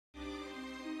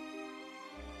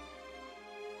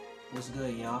What's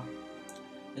good, y'all?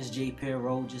 This is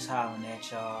Piro, just hollering at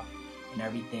y'all and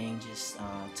everything, just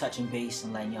touching base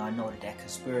and letting y'all know that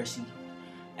Conspiracy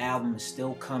album is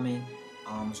still coming.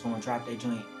 It's going to drop that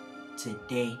joint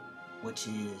today, which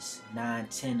is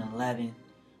 9/10/11,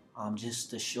 just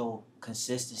to show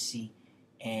consistency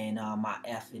and my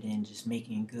effort in just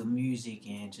making good music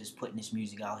and just putting this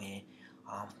music out here.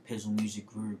 Pizzle Music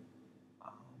Group,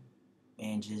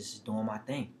 and just doing my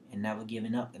thing and never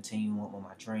giving up, continuing with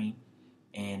my dream.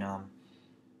 And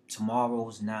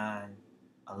tomorrow's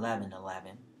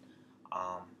 9/11/11.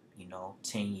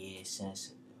 10 years since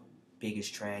the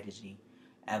biggest tragedy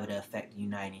ever to affect the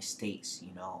United States,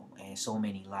 and so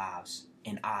many lives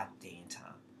in our day and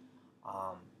time.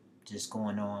 Just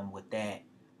going on with that,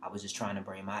 I was just trying to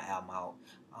bring my album out,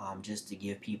 just to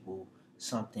give people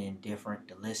something different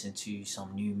to listen to,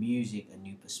 some new music, a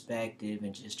new perspective,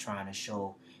 and just trying to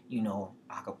show,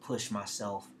 I could push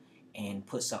myself and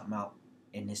put something out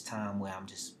in this time where I'm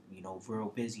just, real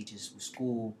busy just with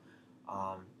school,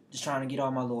 just trying to get all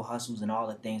my little hustles and all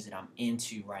the things that I'm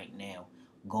into right now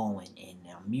going. And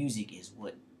music is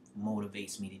what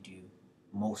motivates me to do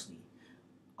mostly,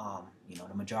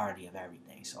 the majority of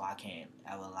everything. So I can't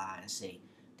ever lie and say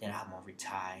that I'm going to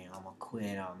retire, I'm going to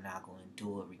quit, I'm not going to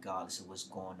do it regardless of what's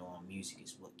going on. Music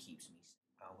is what keeps me.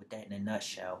 With that in a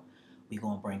nutshell, we're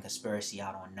going to bring Conspiracy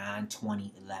out on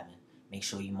 9/20/11. Make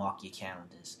sure you mark your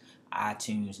calendars.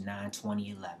 iTunes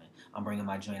 9/20/11. I'm bringing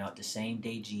my joint out the same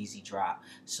day Jeezy drop,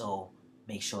 so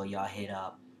make sure y'all hit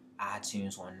up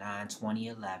iTunes on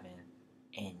 9/20/11.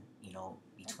 And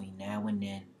between now and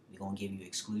then, we're gonna give you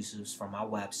exclusives from our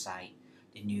website.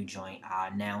 The new joint, I'll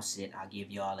announce it. I'll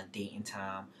give y'all a date and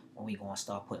time when we're gonna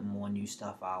start putting more new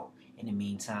stuff out. In the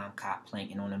meantime, cop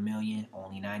Planking on a Million,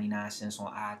 only 99 cents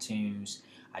on iTunes.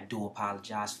 I do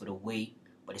apologize for the wait,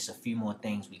 but it's a few more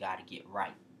things we gotta get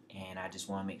right. And I just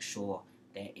want to make sure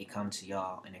that it come to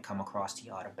y'all and it come across to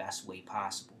y'all the best way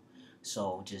possible.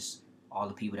 So just all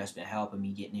the people that's been helping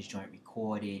me getting this joint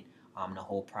recorded, the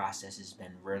whole process has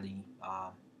been really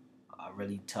a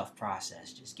really tough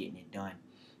process, just getting it done.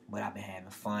 But I've been having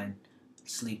fun,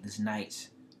 sleepless nights,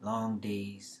 long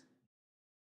days.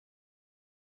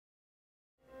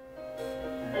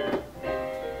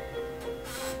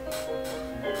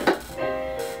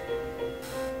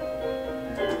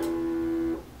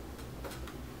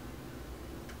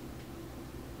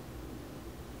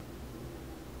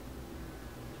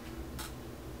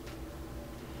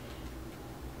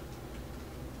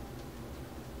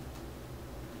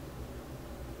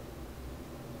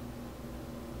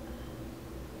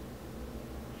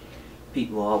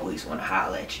 People always want to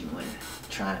holler at you when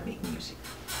trying to make music.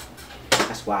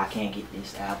 That's why I can't get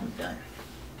this album done.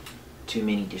 Too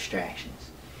many distractions,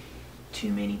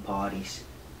 too many parties,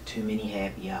 too many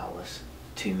happy hours,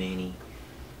 too many,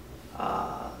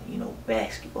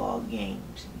 basketball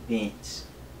games, events,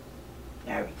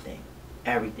 everything.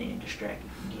 Everything to distract you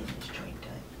from getting this joint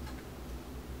done.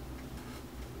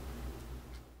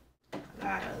 I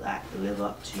got a lot to live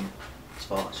up to as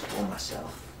far as for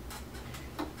myself.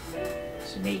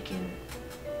 It's making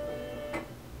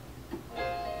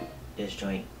this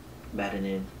joint better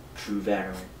than True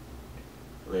Veteran,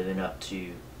 living up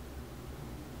to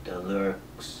the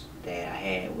lyrics that I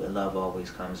had where love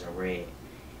always comes in red,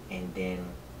 and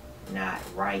then not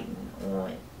writing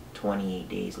on 28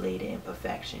 Days Later in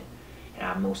Perfection. And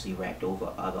I mostly rapped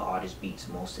over other artists' beats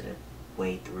most of the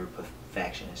way through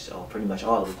Perfection, so pretty much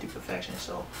all the way through Perfection.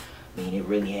 So it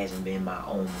really hasn't been my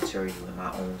own material and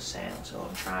my own sound, so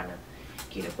I'm trying to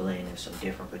get a blend of some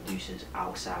different producers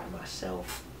outside of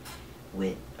myself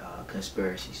with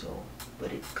Conspiracy. So,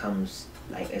 but it comes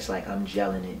it's like I'm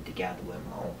gelling it together with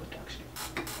my own production.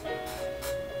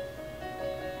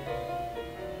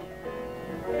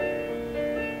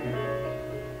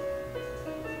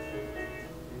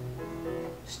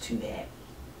 It's too happy.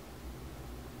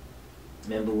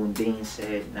 Remember when Bean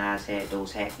said Nas had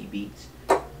those happy beats?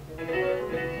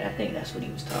 And I think that's what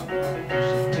he was talking about.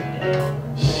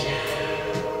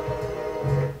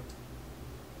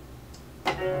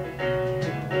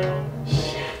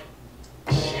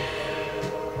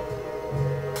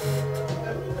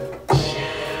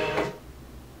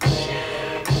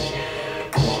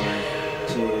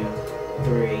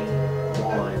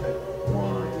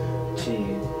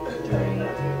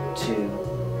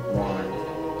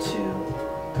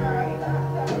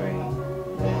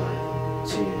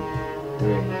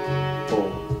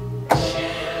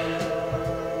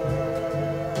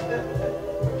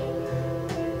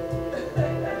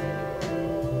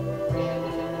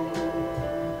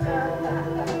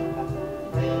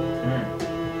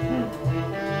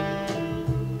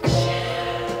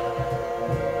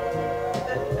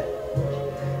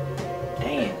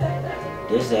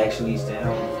 This actually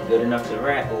sounds good enough to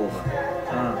rap over.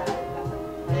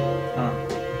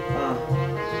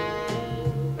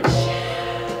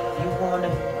 You want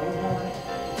it?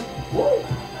 Woo!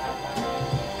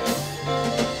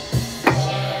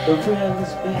 The real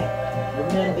is back,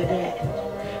 remember that.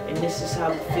 And this is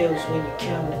how it feels when you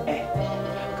counteract.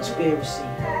 Conspiracy,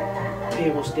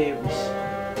 Piro's theories.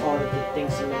 All of the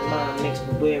things in my mind makes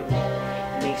me weary,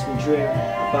 makes me dreary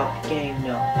about the game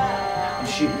now. I'm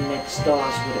shooting at the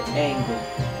stars with an angle.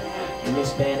 And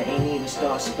this band ain't even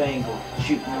Star Spangled.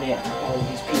 Shooting at all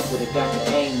these people that got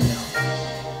the aim now.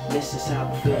 This is how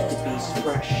it feels to be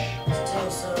fresh.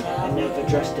 I never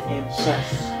dress to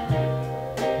impress.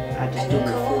 I just do it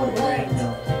for the brain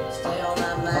now.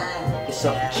 It's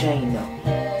off the chain now.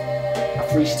 I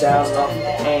freestyle off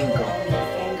the angle.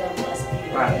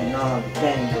 Rockin' all the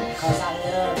bangles. Cause our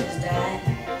love is dying.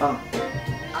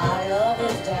 Our love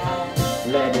is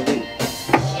dying. Let it eat.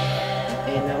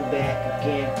 And I'm back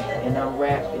again. And I'm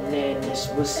rapping and this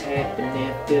what's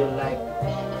happening. Feel like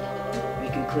we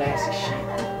can classic shit.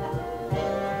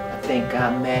 I think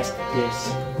I mastered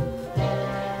this.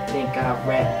 I think I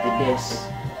rap to this.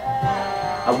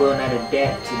 I will not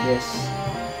adapt to this.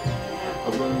 I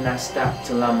will not stop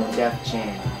till I'm on Def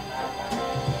Jam.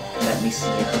 Let me see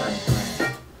 100 grand. I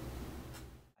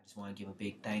just want to give a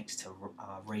big thanks to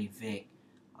Ray Vic,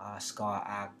 Scar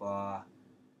Akbar,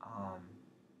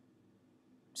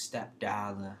 Step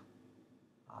Dollar,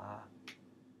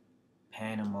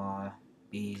 Panama,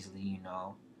 Beasley, you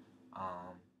know,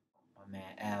 my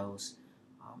man Els,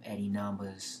 Eddie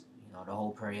Numbers, you know, the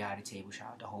whole periodic table.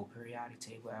 Shout out the whole periodic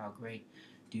table, Al Great,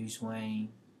 Deuce Wayne,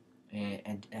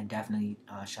 and definitely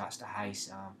shouts to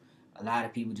Heist. A lot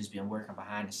of people just been working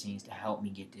behind the scenes to help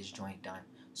me get this joint done.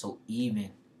 So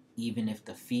even if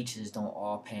the features don't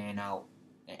all pan out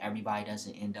and everybody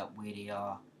doesn't end up where they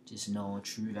are, just know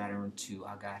True Veteran 2,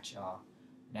 I got y'all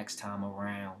next time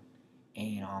around.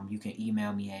 And you can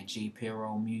email me at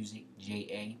jpiromusic,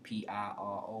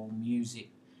 JAPIRO music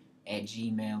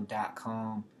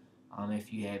 @gmail.com.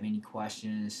 If you have any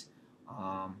questions,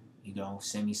 you know,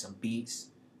 send me some beats.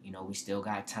 You know, we still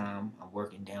got time. I'm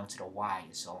working down to the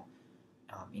wire, so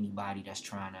anybody that's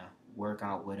trying to work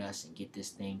out with us and get this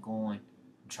thing going,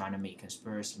 I'm trying to make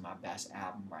Conspiracy my best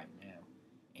album right now.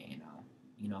 And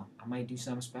you know, I might do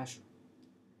something special.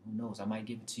 Who knows? I might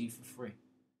give it to you for free.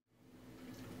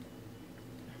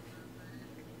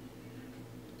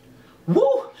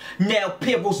 Woo! Now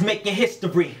Piro's making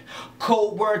history.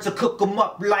 Cold words will cook 'em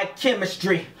up like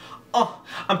chemistry.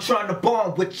 I'm trying to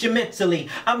bond with you mentally.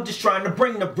 I'm just trying to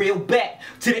bring the real back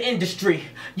to the industry.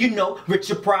 You know,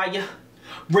 Richard Pryor,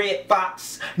 Red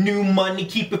Fox, new money,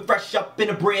 keep it fresh up in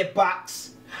a bread box.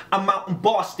 I'm out in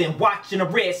Boston watching the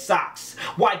Red Sox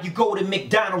while you go to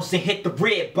McDonald's and hit the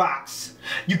red box.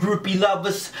 You groupie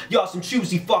lovers, y'all some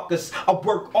choosy fuckers. I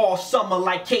work all summer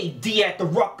like KD at the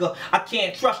Rucker. I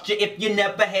can't trust you if you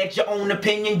never had your own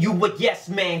opinion. You a yes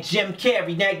man, Jim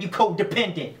Carrey, now you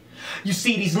codependent. You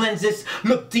see these lenses,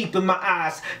 look deep in my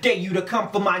eyes. Dare you to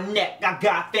come for my neck, I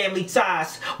got family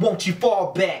ties. Won't you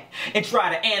fall back and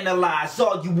try to analyze?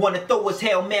 All you wanna throw is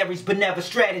Hail Marys but never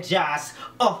strategize.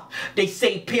 They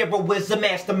say Piro is a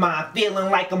mastermind. Feeling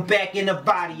like I'm back in a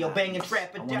body or banging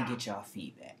trap or die. I wanna get y'all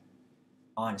feedback.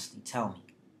 Honestly, tell me.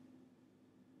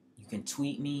 You can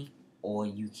tweet me or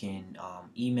you can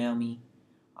email me.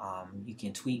 You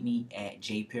can tweet me at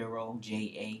jpiro,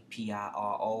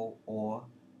 JAPIRO, or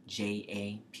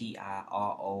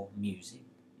JAPIRO music,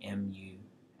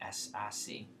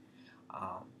 MUSIC.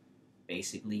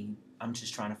 Basically, I'm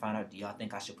just trying to find out, do y'all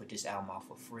think I should put this album out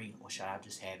for free, or should I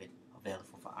just have it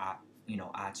available for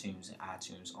iTunes and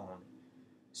iTunes only?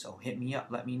 So hit me up,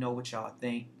 let me know what y'all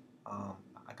think. I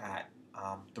got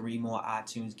 3 more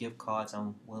iTunes gift cards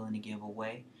I'm willing to give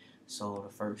away. So the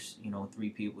first 3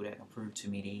 people that can prove to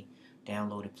me they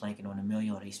downloaded Planking on a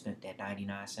Million, or they spent that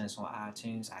 99 cents on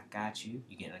iTunes, I got you.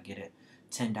 You're gonna get a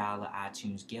 $10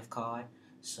 iTunes gift card.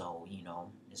 So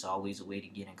there's always a way to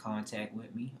get in contact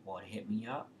with me or to hit me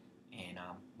up. And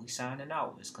we signing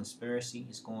out. It's Conspiracy.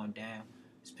 It's going down.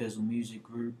 It's Pizzle Music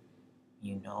Group.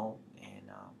 And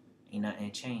ain't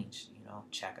nothing changed.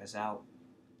 Check us out.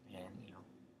 And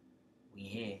we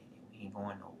here. And we ain't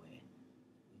going nowhere.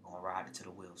 We gonna ride it till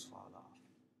the wheels fall off.